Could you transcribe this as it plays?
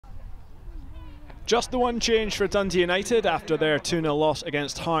Just the one change for Dundee United after their 2-0 loss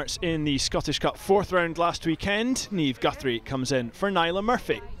against Hearts in the Scottish Cup 4th round last weekend. Niamh Guthrie comes in for Nyla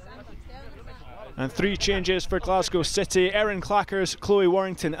Murphy. And 3 changes for Glasgow City. Erin Clackers, Chloe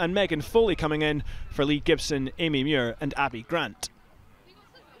Warrington and Megan Foley coming in for Lee Gibson, Amy Muir and Abby Grant.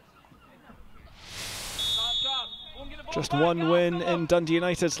 Just one win in Dundee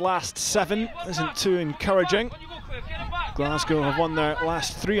United's last 7 isn't too encouraging. Glasgow have won their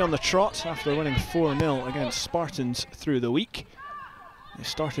last 3 on the trot after winning 4-0 against Spartans through the week. They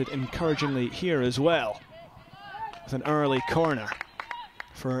started encouragingly here as well, with an early corner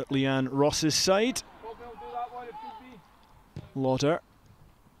for Leanne Ross's side. Lauder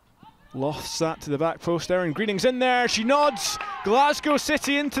lofts that to the back post. Erin Greening's in there, she nods. Glasgow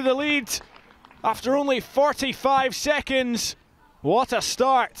City into the lead after only 45 seconds. What a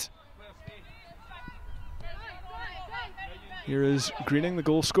start. Here is Greening, the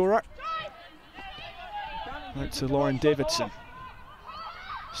goal scorer. Out to Lauren Davidson.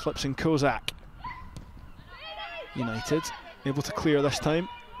 Slips in Kozak. United able to clear this time,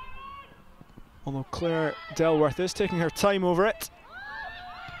 although Claire Delworth is taking her time over it.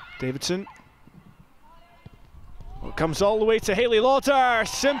 Davidson. Well, it comes all the way to Hayley Lauder.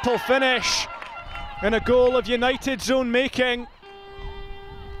 Simple finish and a goal of United's own making.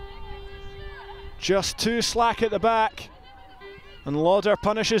 Just too slack at the back, and Lauder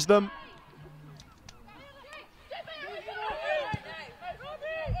punishes them.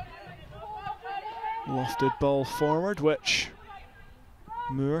 Lofted ball forward, which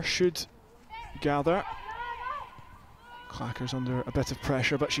Moore should gather. Clacker's under a bit of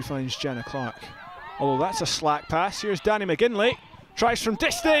pressure, but she finds Jenna Clark. Although that's a slack pass. Here's Danny McGinley. Tries from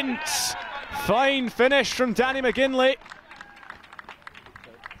distance. Fine finish from Danny McGinley.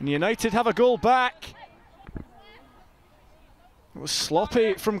 And United have a goal back. It was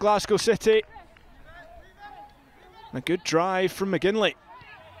sloppy from Glasgow City. And a good drive from McGinley.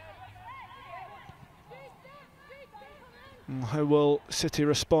 How will City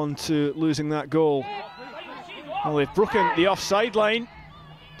respond to losing that goal? Well, they've broken the offside line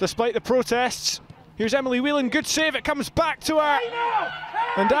despite the protests. Here's Emily Whelan, good save, it comes back to her.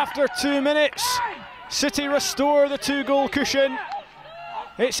 And after 2 minutes, City restore the 2-goal cushion.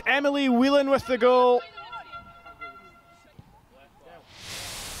 It's Emily Whelan with the goal.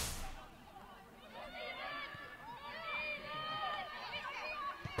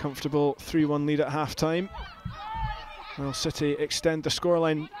 Comfortable 3-1 lead at half-time. Well, City extend the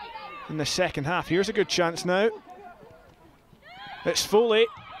scoreline in the second half. Here's a good chance now. It's Foley.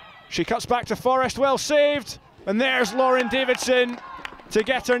 She cuts back to Forrest, well saved. And there's Lauren Davidson to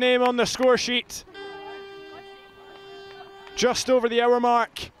get her name on the score sheet. Just over the hour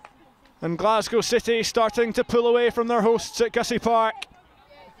mark. And Glasgow City starting to pull away from their hosts at Gussie Park.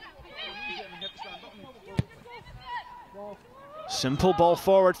 Simple ball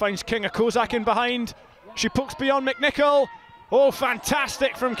forward, finds Kinga Kozak in behind. She pokes beyond McNichol. Oh,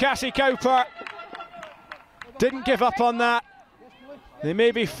 fantastic from Cassie Cowper. Didn't give up on that. They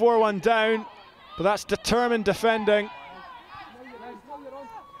may be 4-1 down, but that's determined defending.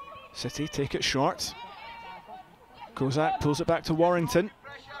 City take it short. Kozak pulls it back to Warrington.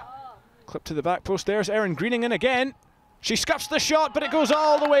 Clip to the back post, there's Erin Greening in again. She scuffs the shot, but it goes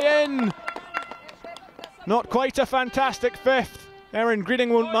all the way in. Not quite a fantastic fifth. Erin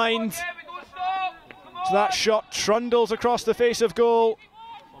Greening won't mind. So that shot trundles across the face of goal.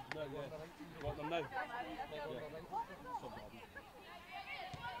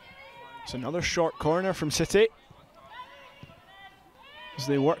 It's another short corner from City as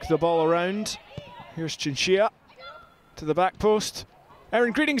they work the ball around. Here's Chinchilla to the back post.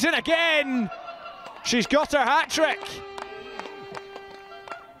 Erin Greening's in again. She's got her hat-trick.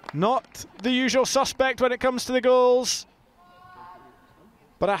 Not the usual suspect when it comes to the goals,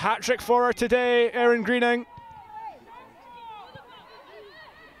 but a hat-trick for her today, Erin Greening.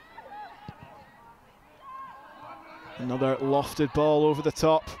 Another lofted ball over the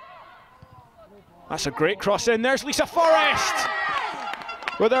top. That's a great cross in. There's Lisa Forrest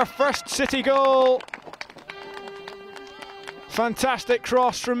with her first City goal. Fantastic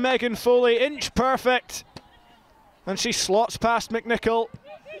cross from Megan Foley, inch perfect. And she slots past McNichol.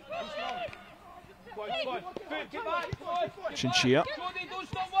 Chinchilla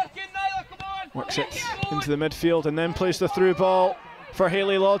works it into the midfield and then plays the through ball for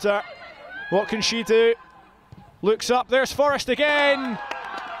Hayley Lauder. What can she do? Looks up, there's Forrest again.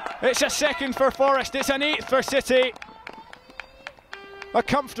 It's a second for Forrest, it's an 8th for City. A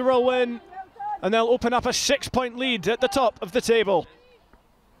comfortable win, and they'll open up a 6-point lead at the top of the table.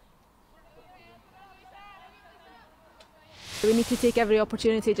 We need to take every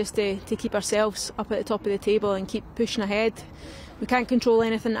opportunity just to keep ourselves up at the top of the table and keep pushing ahead. We can't control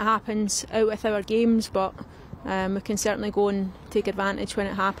anything that happens out with our games, but we can certainly go and take advantage when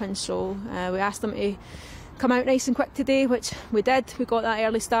it happens. So we asked them to come out nice and quick today, which we did. We got that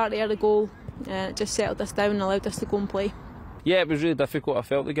early start, the early goal, and it just settled us down and allowed us to go and play. Yeah, it was really difficult. I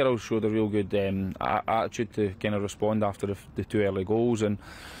felt the girls showed a real good attitude to kind of respond after the 2 early goals, and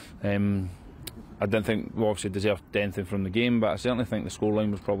I didn't think we obviously deserved anything from the game, but I certainly think the scoreline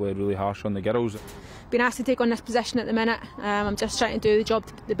was probably really harsh on the girls. Been asked to take on this position at the minute. I'm just trying to do the job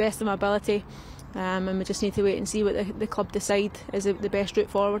to the best of my ability, and we just need to wait and see what the club decide is the best route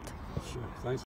forward. Sure, thanks.